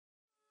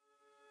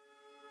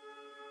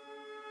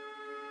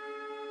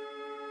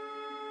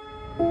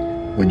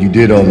What you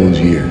did all those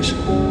years, it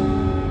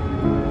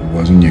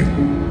wasn't you.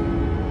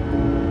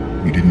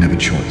 You didn't have a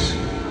choice.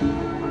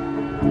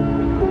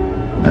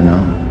 I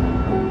know.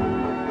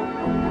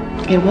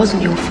 It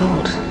wasn't your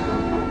fault.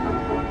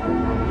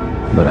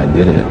 But I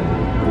did it.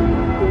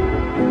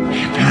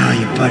 Hey, pal,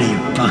 your buddy,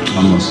 Bucky.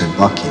 I'm gonna say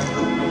Bucky.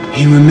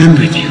 He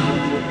remembered you.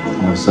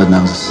 All of a sudden,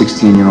 I was a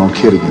 16-year-old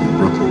kid again in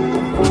Brooklyn.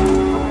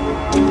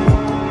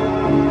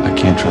 I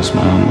can't trust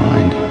my own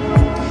mind.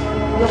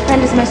 Your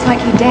friend is most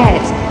likely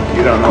dead.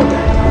 You don't know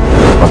that.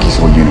 Bucky's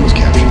whole unit was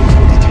captured in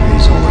 43.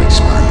 His whole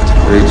experiment.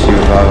 Reach you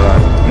about that.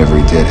 Whatever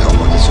he did helped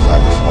Bucky survive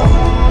the fall.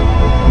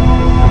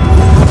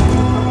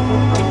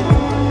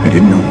 I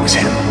didn't know it was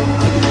him.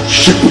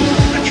 Shit!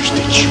 I just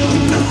did you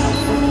know.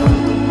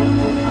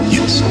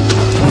 Yes.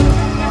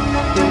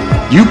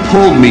 You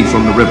pulled me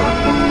from the river.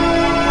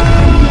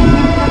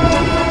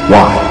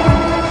 Why?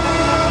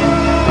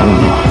 I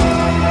don't know.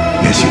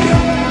 Yes, you do.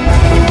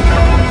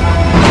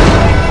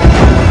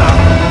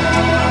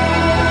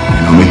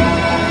 You know me?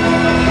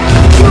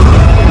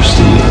 You're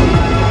Steve.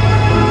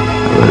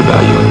 I read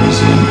about you in the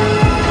museum.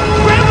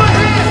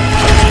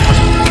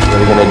 Are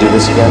we gonna do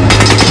this again?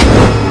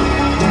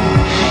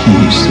 You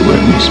used to wear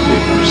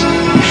newspapers.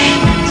 You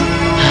shit.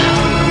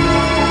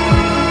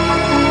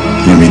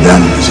 Can't be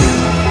done, is it?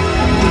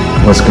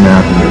 What's gonna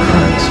happen to your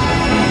friends?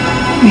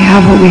 We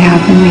have what we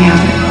have when we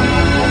have it.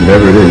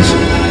 Whatever it is,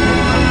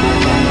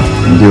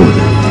 you deal with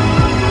it.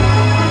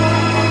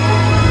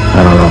 I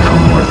don't know if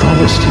I'm worth all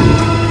this to you.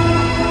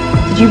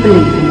 Did you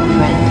believe in your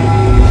friend?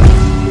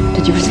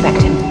 Did you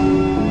respect him?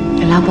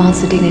 Allow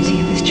Barnes the dignity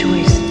of his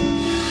choice?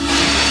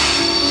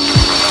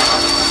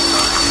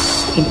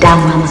 He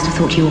damn well must have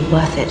thought you were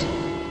worth it.